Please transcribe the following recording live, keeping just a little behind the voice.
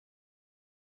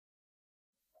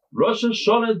Rosh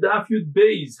Hashanah Daf Yud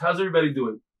Beis. How's everybody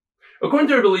doing? According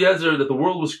to Rabbi Eliezer, that the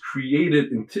world was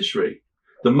created in Tishrei.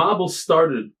 The Mabul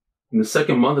started in the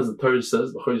second month, as the Torah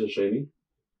says, B'chodesh Hasheni,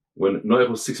 when Noach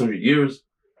was 600 years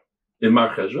in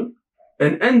Mar Cheshvan,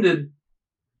 and ended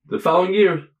the following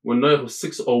year when Noach was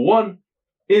 601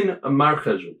 in Mar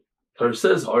Cheshvan. Torah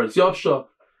says, Haaretz Yavsha,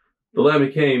 the land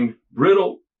became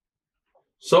brittle.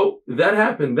 So that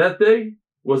happened. That day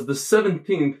was the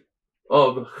 17th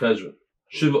of Cheshvan,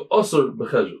 Shiva Osir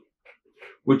B'Cheshvan,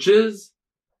 which is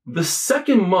the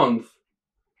second month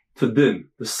to Din,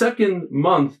 the second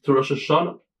month to Rosh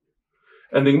Hashanah.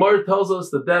 And the Gemara tells us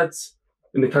that that's,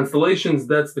 in the constellations,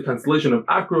 that's the constellation of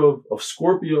Akrov, of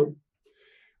Scorpio,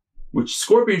 which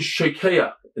Scorpio is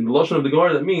Shekeah. In the Lashon of the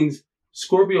Gemara, that means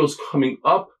Scorpio is coming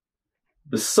up.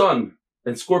 The sun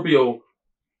and Scorpio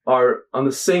are on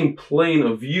the same plane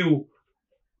of view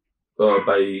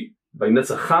by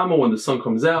Netzach Chama when the sun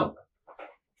comes out.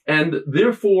 And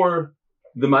therefore,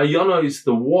 the Mayanos,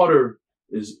 the water,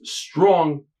 is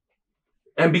strong.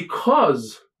 And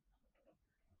because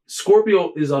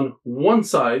Scorpio is on one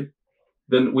side,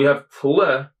 then we have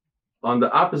Tleh on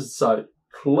the opposite side.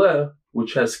 Tleh,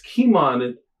 which has Kima on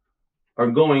it, are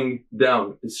going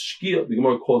down. It's Shkia, the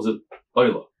Gemara calls it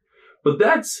Oila. But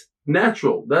that's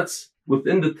natural. That's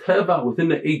within the Teva, within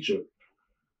the Eicher.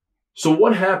 So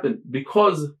what happened?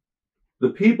 Because the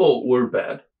people were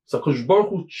bad, so HaKadosh Baruch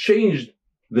Hu changed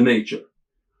the nature,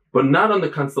 but not on the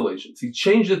constellations. He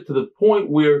changed it to the point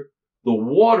where the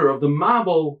water of the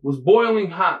Mabul was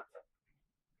boiling hot.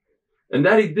 And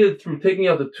that he did through taking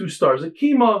out the two stars at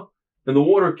Kima, and the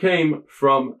water came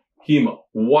from Kima.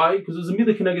 Why? Because it was a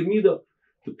Midah Keneged Midah.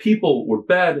 The people were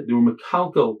bad. They were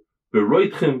Mekalkel,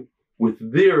 Beroitchim, with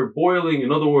their boiling,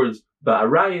 in other words,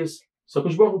 Ba'arayas. So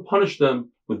HaKadosh Baruch Hu punished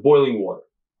them with boiling water.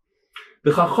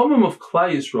 The Chachamim of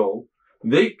Klai Yisrael,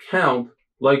 they count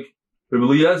like Rabbi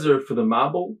Eliezer for the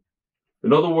Mabul.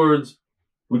 In other words,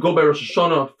 we go by Rosh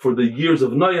Hashanah for the years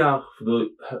of Noach, for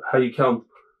how you count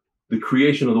the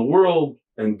creation of the world,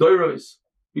 and Doros.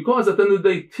 Because at the end of the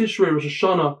day, Tishrei Rosh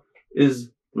Hashanah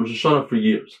is Rosh Hashanah for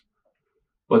years.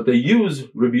 But they use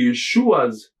Rabbi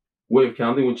Yeshua's way of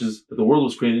counting, which is that the world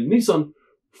was created in Nisan,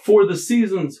 for the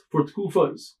seasons, for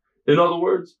Tkufos. In other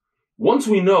words, once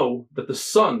we know that the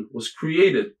sun was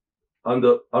created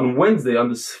on Wednesday, on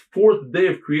the fourth day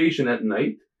of creation at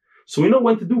night, so we know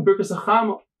when to do Birkas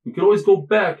HaChama. We could always go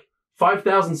back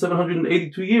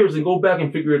 5,782 years and go back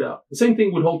and figure it out. The same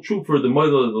thing would hold true for the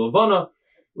Moed of the Levana. It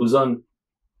was on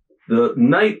the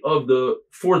night of the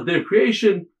fourth day of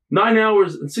creation, 9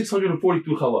 hours and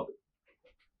 642 chalot.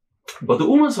 But the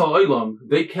Umas HaOlam,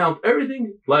 they count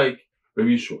everything like Rabbi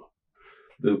Yeshua.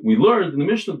 We learned in the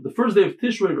Mishnah that the first day of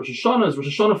Tishrei, Rosh Hashanah, is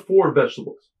Rosh Hashanah for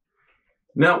vegetables.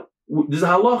 Now, there's a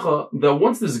halacha that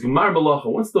once there's Gemar Malacha,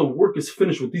 once the work is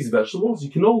finished with these vegetables,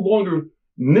 you can no longer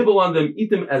nibble on them, eat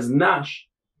them as nash.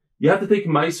 You have to take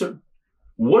meiser.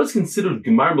 What is considered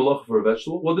Gemar Malacha for a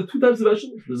vegetable? Well, there are two types of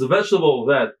vegetables. There's a vegetable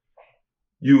that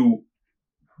you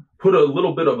put a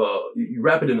little bit of you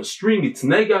wrap it in a string, it's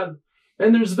negad.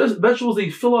 And there's vegetables that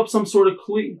you fill up some sort of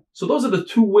kli. So those are the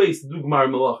two ways to do Gemar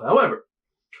Malacha. However,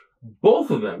 both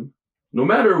of them, no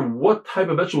matter what type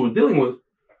of vegetable we're dealing with,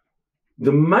 the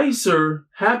meiser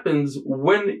happens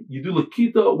when you do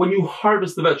lakita, when you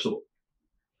harvest the vegetable.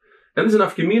 And this is an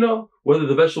afkemina, whether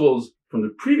the vegetable is from the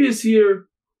previous year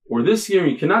or this year.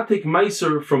 You cannot take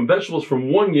meiser from vegetables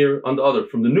from one year on the other,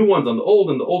 from the new ones on the old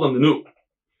and the old on the new.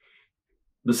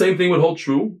 The same thing would hold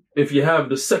true if you have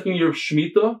the second year of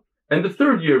Shemitah and the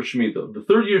third year of Shemitah. The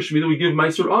third year of Shemitah, we give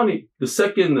meiser ani. The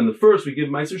second and the first, we give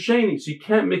meiser sheni. So you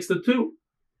can't mix the two.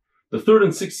 The third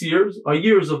and sixth years are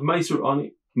years of meiser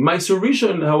ani. Meiser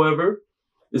rishon, however,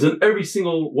 is in every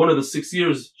single one of the 6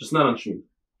 years, just not on Shemitah.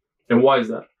 And why is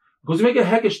that? Because you make a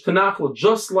hekesh tanachla,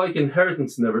 just like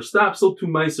inheritance never stops, so too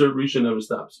meiser rishon never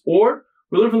stops. Or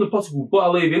we learn from the pasuk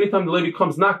Ba'alevi, anytime the Levi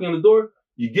comes knocking on the door,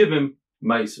 you give him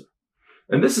meiser.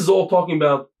 And this is all talking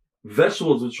about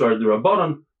vegetables which are the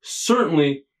Rabbanan.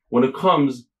 Certainly, when it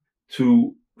comes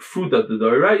to fruit at the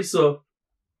D'oraisa,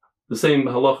 the same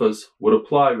halachas would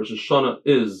apply. Rosh Hashanah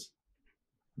is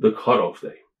the cutoff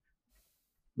day.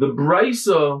 The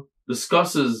Braisa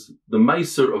discusses the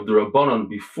Meiser of the Rabbanan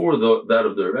before that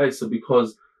of the D'oraisa,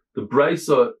 because the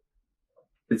Braisa,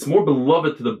 it's more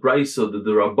beloved to the Braisa, the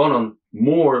Rabbanan,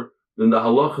 more than the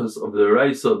halachas of the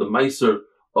D'oraisa, the Meiser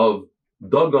of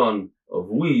Dagan, of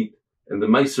wheat, and the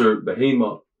Meiser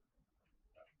Behema.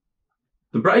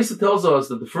 The Braisa tells us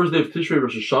that the first day of Tishrei,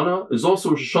 Rosh Hashanah, is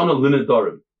also Rosh Hashanah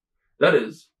Linedarim. That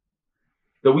is,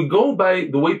 that we go by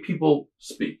the way people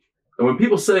speak. And when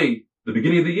people say the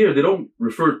beginning of the year, they don't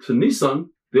refer to Nisan,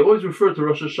 they always refer to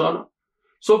Rosh Hashanah.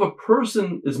 So if a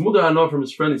person is Mudar Hana from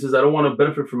his friend, he says, I don't want to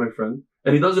benefit from my friend,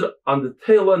 and he does it on the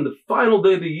tail end, the final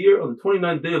day of the year, on the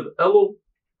 29th day of Elul,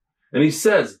 and he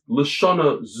says,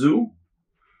 L'shana zu,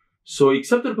 so he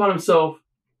accepted upon himself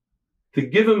to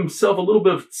give himself a little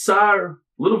bit of tsar, a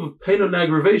little bit of pain and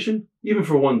aggravation, even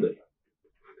for one day.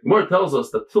 The Gemara tells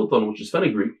us that Tilton, which is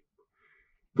fenugreek,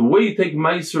 the way you take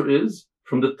Meiser is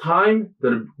from the time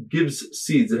that it gives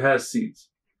seeds, it has seeds.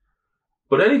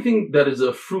 But anything that is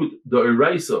a fruit, the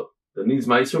Eraisa, that needs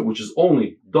Meiser, which is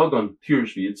only Dagon,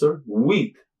 Tirish, Yitzar,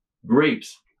 wheat,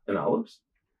 grapes, and olives,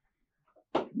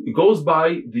 it goes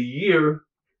by the year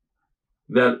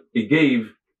that it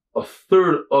gave a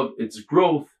third of its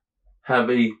growth. Have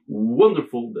a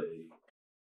wonderful day.